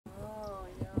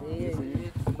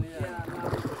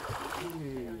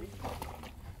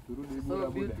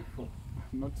so beautiful.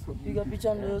 Not so Piga beautiful.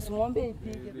 picha ndio usimwambie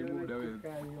ipige.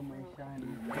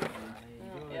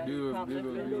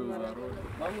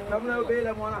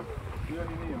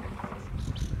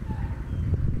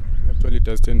 Actually, it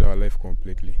has changed our life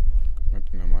completely,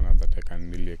 not in a manner that I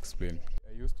can really explain.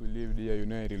 I used to live here,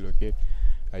 I relocate.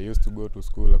 I used to go to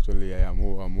school. Actually, I'm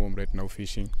home right now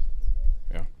fishing.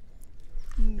 Yeah.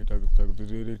 It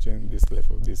has really changed this life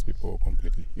of these people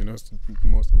completely. Most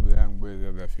of the young boys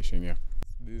they're fishing here.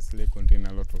 This lake contains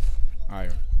a lot of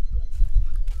iron.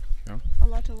 Yeah? A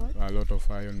lot of what? A lot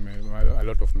of iron, a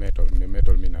lot of metal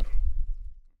mineral.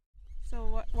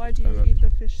 So why do you eat the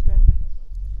fish then?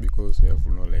 Because we have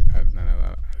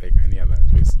like any other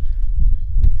choice.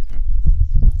 Yeah.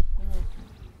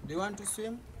 Do you want to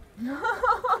swim?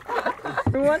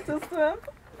 You want to swim?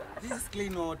 This is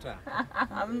clean water.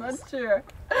 I'm not sure.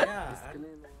 Yeah.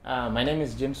 My name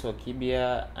is James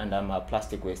Wakibia and I'm a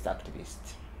plastic waste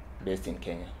activist based in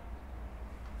Kenya.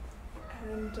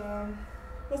 And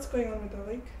what's going on with the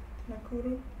lake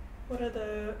Nakuru? What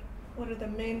are the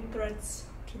main threats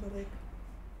to the lake?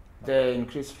 The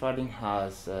increased flooding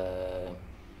has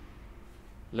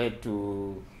led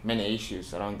to many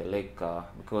issues around the lake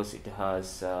because it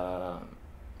has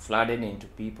flooded into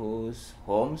people's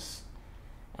homes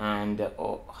and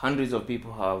hundreds of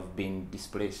people have been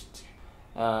displaced.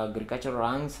 Agricultural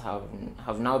lands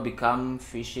have now become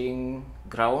fishing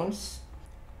grounds.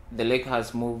 The lake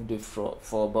has moved for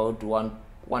about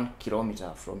one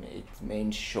kilometer from its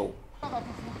main shore.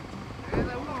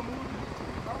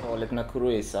 Lake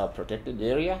Nakuru is a protected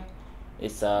area.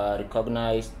 It's a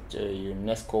recognized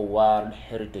UNESCO World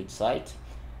Heritage Site,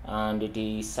 and it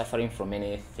is suffering from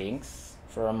many things.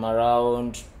 From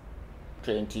around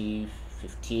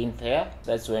 2015 there,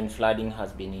 that's when flooding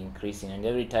has been increasing, and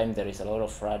every time there is a lot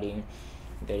of flooding,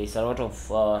 there is a lot of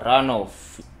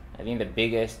runoff. I think the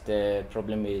biggest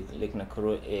problem with Lake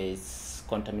Nakuru is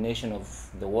contamination of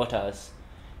the waters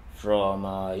from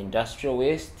industrial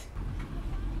waste.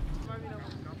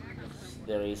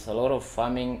 There is a lot of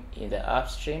farming in the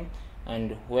upstream,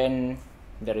 and when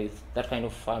there is that kind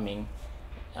of farming,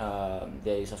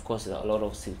 there is of course a lot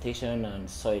of siltation and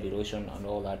soil erosion, and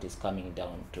all that is coming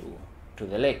down to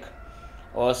the lake.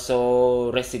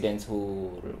 Also, residents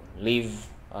who live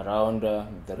around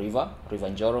the river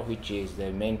Njoro, which is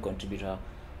the main contributor,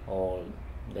 or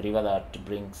the river that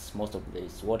brings most of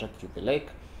this water to the lake,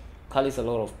 carries a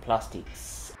lot of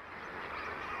plastics.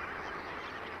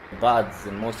 Birds,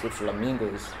 and mostly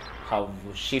flamingos, have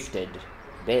shifted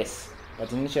base, but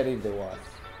initially there were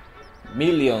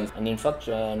millions, and in fact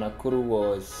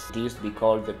Nakuru used to be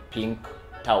called the Pink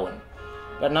Town,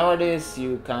 but nowadays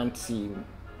you can't see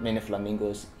many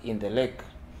flamingos in the lake.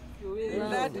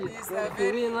 That is tough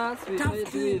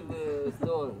with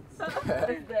stones.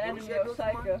 It's the enemy of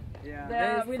cycle. Yeah. They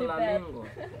are really bad.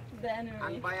 The enemy.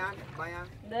 And Bayan.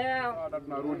 They are.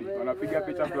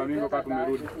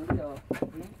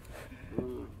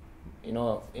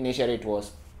 Initially it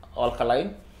was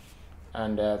alkaline,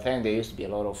 and then there used to be a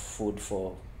lot of food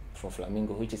for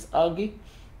flamingo, which is algae,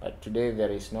 but today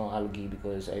there is no algae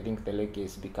because I think the lake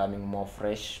is becoming more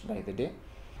fresh by the day.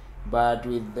 But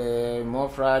with the more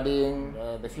flooding,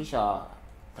 the fish are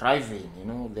thriving.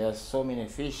 There are so many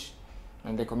fish,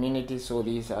 and the community saw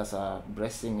this as a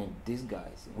blessing in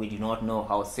disguise. We do not know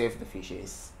how safe the fish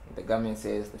is. The government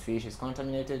says the fish is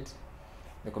contaminated.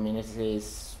 The community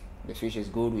says the fish is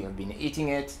good, we have been eating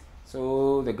it.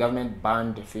 So the government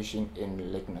banned fishing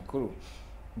in Lake Nakuru.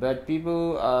 But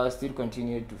people still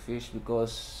continue to fish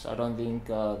because I don't think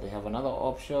they have another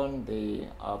option. They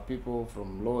are people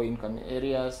from low income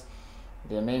areas.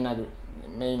 Their main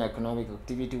economic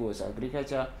activity was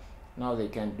agriculture. Now they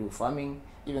can do farming.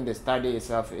 Even the study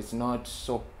itself is not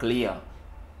so clear,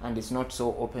 and it's not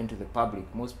so open to the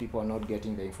public. Most people are not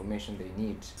getting the information they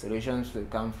need. Solutions will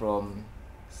come from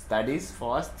studies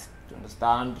first to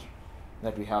understand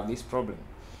that we have this problem.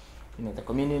 The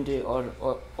community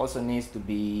also needs to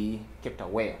be kept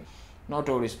aware, not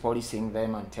always policing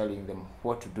them and telling them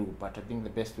what to do, but I think the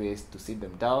best way is to sit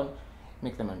them down,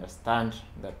 make them understand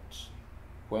that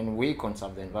when we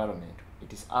conserve the environment,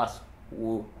 it is us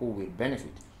who will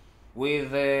benefit.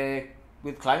 With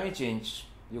climate change,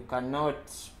 you cannot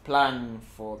plan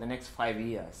for the next 5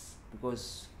 years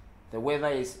because the weather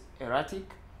is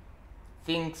erratic.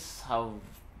 Things have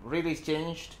really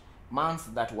changed. Months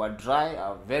that were dry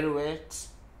are very wet.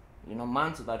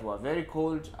 Months that were very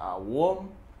cold are warm.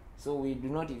 So we do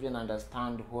not even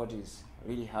understand what is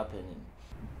really happening.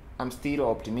 I'm still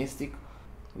optimistic.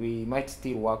 We might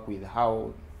still work with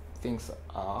how things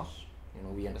are.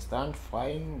 We understand,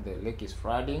 fine, the lake is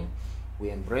flooding. We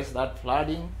embrace that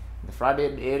flooding, the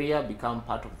flooded area become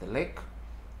part of the lake,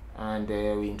 and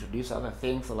we introduce other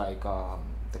things like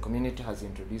the community has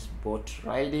introduced boat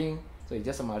riding. So it's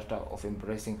just a matter of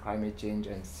embracing climate change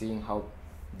and seeing how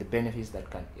the benefits that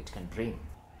it can bring.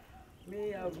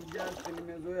 Me, I've just been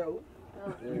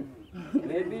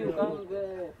Maybe you come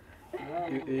there.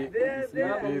 He's using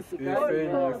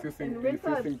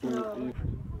to